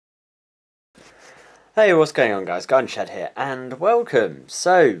Hey, what's going on, guys? Garden Shed here, and welcome.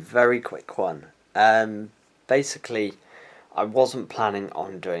 So, very quick one. Basically, I wasn't planning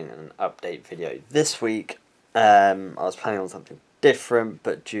on doing an update video this week. I was planning on something different,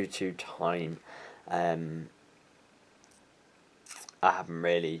 but due to time, I haven't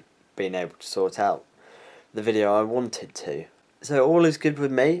really been able to sort out the video I wanted to. So all is good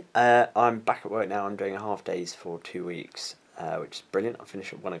with me. I'm back at work now. I'm doing half days for 2 weeks, which is brilliant. I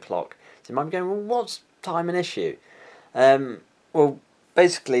finish at 1 o'clock. So you might be going, well, what's time an issue? Well,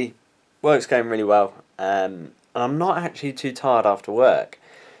 basically, work's going really well. And I'm not actually too tired after work.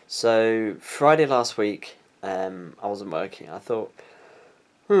 So Friday last week, I wasn't working. I thought,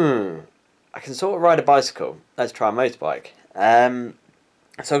 I can sort of ride a bicycle. Let's try a motorbike.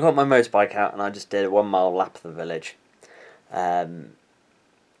 So I got my motorbike out and I just did a 1 mile lap of the village. And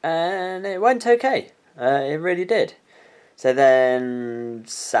it went okay. It really did. So then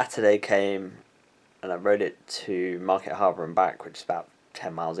Saturday came and I rode it to Market Harbour and back, which is about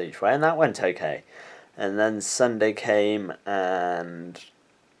 10 miles each way, and that went okay. And then Sunday came and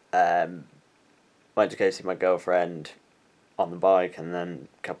went to go see my girlfriend on the bike, and then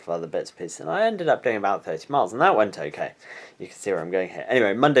a couple of other bits and pieces, and I ended up doing about 30 miles, and that went okay. You can see where I'm going here.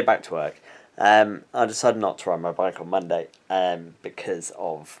 Anyway, Monday back to work. I decided not to ride my bike on Monday because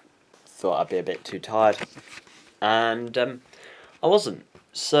of thought I'd be a bit too tired, and I wasn't.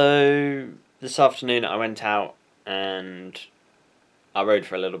 So this afternoon I went out and I rode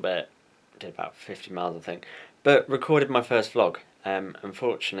for a little bit, did about 50 miles I think, but recorded my first vlog.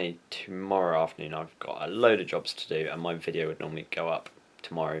 Unfortunately, tomorrow afternoon I've got a load of jobs to do, and my video would normally go up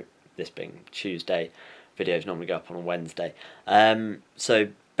tomorrow, this being Tuesday. Videos normally go up on a Wednesday. So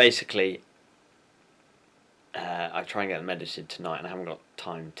basically, I try and get them edited tonight, and I haven't got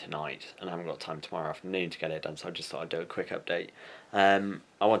time tonight, and I haven't got time tomorrow afternoon to get it done, so I just thought I'd do a quick update. I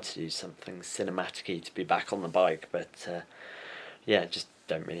want to do something cinematic-y to be back on the bike, but yeah, just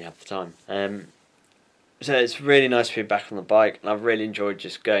don't really have the time. So it's really nice to be back on the bike, and I've really enjoyed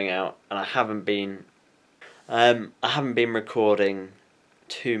just going out, and I haven't been recording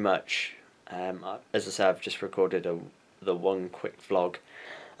too much. As I say, I've just recorded the one quick vlog.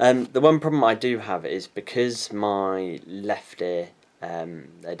 The one problem I do have is because my left ear,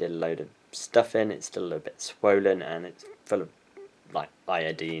 they did a load of stuff in, it's still a little bit swollen, and it's full of like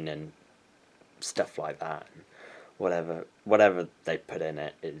iodine and stuff like that, and whatever they put in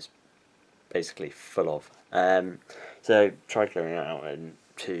it is basically full of. So try clearing it out and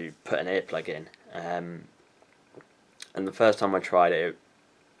to put an earplug in. And the first time I tried it, it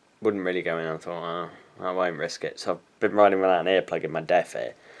wouldn't really go in. I thought, oh, I won't risk it. So I've been riding without an earplug in my deaf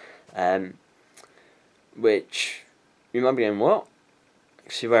ear. Which you might be going, what?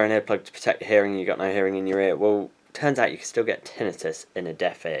 Because you wear an earplug to protect your hearing, you got no hearing in your ear. Well, turns out you can still get tinnitus in a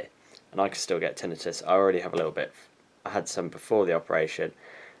deaf ear, and I can still get tinnitus. I already have a little bit. I had some before the operation,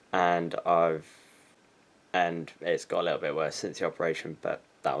 and it's got a little bit worse since the operation, but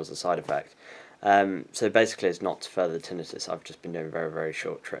that was a side effect. So basically, it's not to further tinnitus. I've just been doing very, very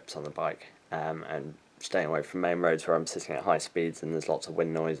short trips on the bike, and staying away from main roads where I'm sitting at high speeds and there's lots of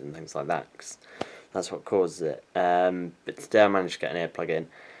wind noise and things like that, 'cause that's what causes it. But today I managed to get an earplug in.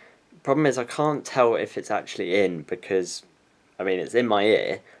 Problem is I can't tell if it's actually in, because I mean it's in my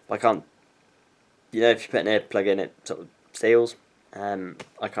ear, but I can't, if you put an earplug in it sort of seals.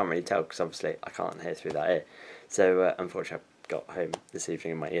 I can't really tell because obviously I can't hear through that ear. So unfortunately I got home this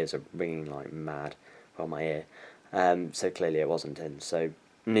evening and my ears are ringing like mad on my ear. So clearly it wasn't in. So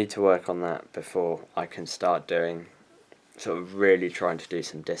need to work on that before I can start doing, sort of really trying to do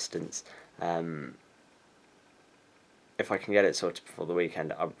some distance. If I can get it sorted before the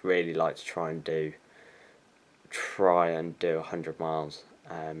weekend, I'd really like to try and do 100 miles.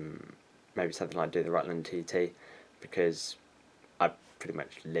 Maybe something like do the Rutland TT, because I pretty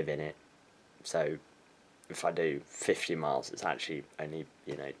much live in it. So if I do 50 miles, it's actually only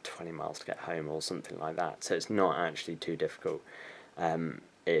 20 miles to get home or something like that. So it's not actually too difficult.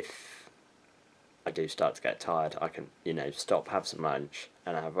 If I do start to get tired, I can stop, have some lunch,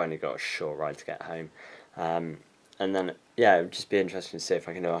 and I've only got a short ride to get home. And then yeah, it would just be interesting to see if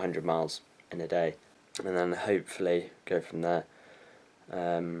I can do 100 miles in a day, and then hopefully go from there.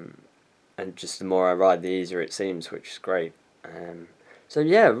 And just the more I ride, the easier it seems, which is great. So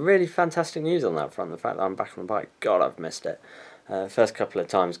yeah, really fantastic news on that front. The fact that I'm back on the bike, God, I've missed it. First couple of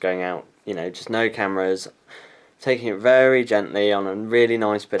times going out, just no cameras, taking it very gently on a really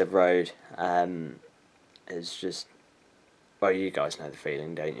nice bit of road. It's just, well, you guys know the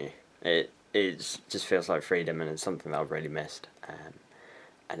feeling, don't you? It just feels like freedom, and it's something that I've really missed.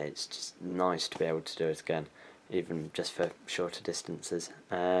 And it's just nice to be able to do it again, even just for shorter distances.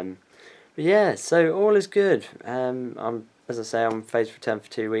 But yeah, so all is good. As I say, I'm phased return for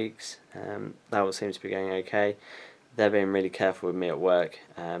 2 weeks. That all seems to be going okay. They're being really careful with me at work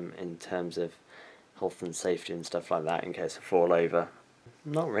in terms of health and safety and stuff like that in case I fall over.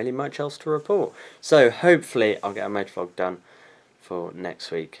 Not really much else to report. So hopefully I'll get a motovlog done for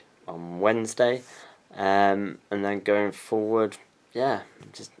next week on Wednesday. And then going forward, yeah,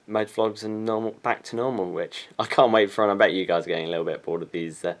 just motovlogs and normal, back to normal, which I can't wait for, and I bet you guys are getting a little bit bored of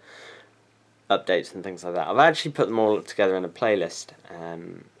these updates and things like that. I've actually put them all together in a playlist,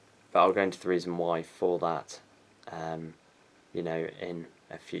 but I'll go into the reason why for that, you know, in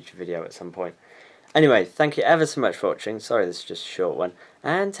a future video at some point. Anyway, thank you ever so much for watching. Sorry this is just a short one,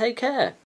 and take care.